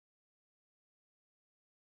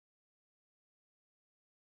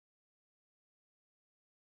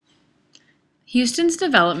Houston's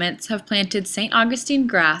developments have planted St. Augustine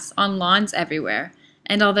grass on lawns everywhere,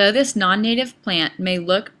 and although this non-native plant may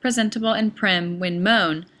look presentable and prim when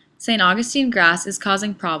mown, St. Augustine grass is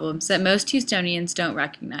causing problems that most Houstonians don't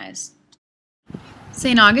recognize.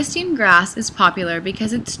 St. Augustine grass is popular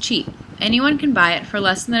because it's cheap. Anyone can buy it for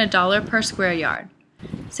less than $1 per square yard.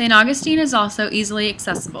 St. Augustine is also easily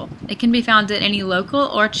accessible. It can be found at any local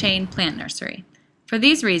or chain plant nursery. For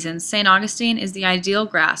these reasons, St. Augustine is the ideal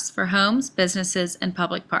grass for homes, businesses, and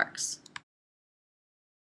public parks.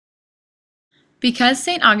 Because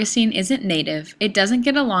St. Augustine isn't native, it doesn't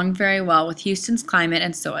get along very well with Houston's climate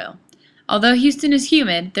and soil. Although Houston is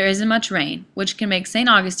humid, there isn't much rain, which can make St.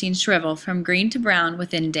 Augustine shrivel from green to brown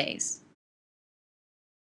within days.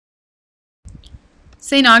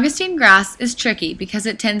 St. Augustine grass is tricky because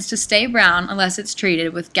it tends to stay brown unless it's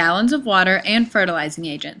treated with gallons of water and fertilizing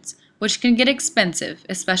agents, which can get expensive,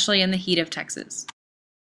 especially in the heat of Texas.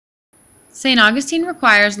 St. Augustine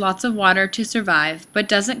requires lots of water to survive, but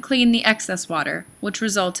doesn't clean the excess water, which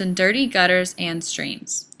results in dirty gutters and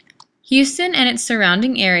streams. Houston and its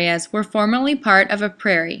surrounding areas were formerly part of a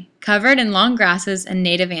prairie, covered in long grasses and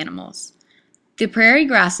native animals. The prairie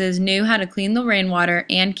grasses knew how to clean the rainwater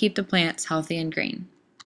and keep the plants healthy and green.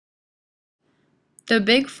 The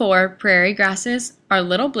big four prairie grasses are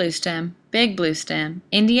little bluestem, big bluestem,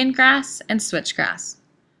 Indian grass, and switchgrass.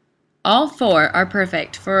 All four are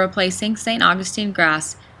perfect for replacing St. Augustine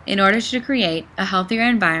grass in order to create a healthier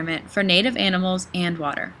environment for native animals and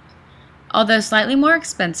water. Although slightly more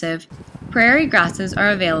expensive, prairie grasses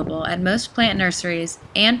are available at most plant nurseries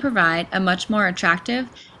and provide a much more attractive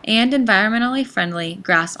and environmentally friendly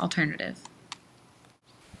grass alternative.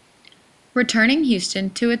 Returning Houston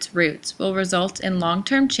to its roots will result in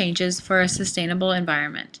long-term changes for a sustainable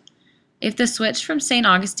environment. If the switch from St.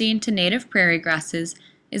 Augustine to native prairie grasses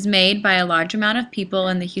is made by a large amount of people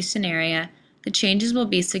in the Houston area, the changes will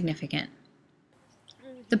be significant.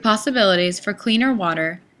 The possibilities for cleaner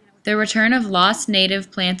water, the return of lost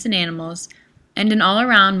native plants and animals, and an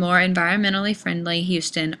all-around more environmentally friendly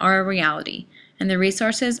Houston are a reality, and the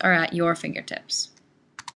resources are at your fingertips.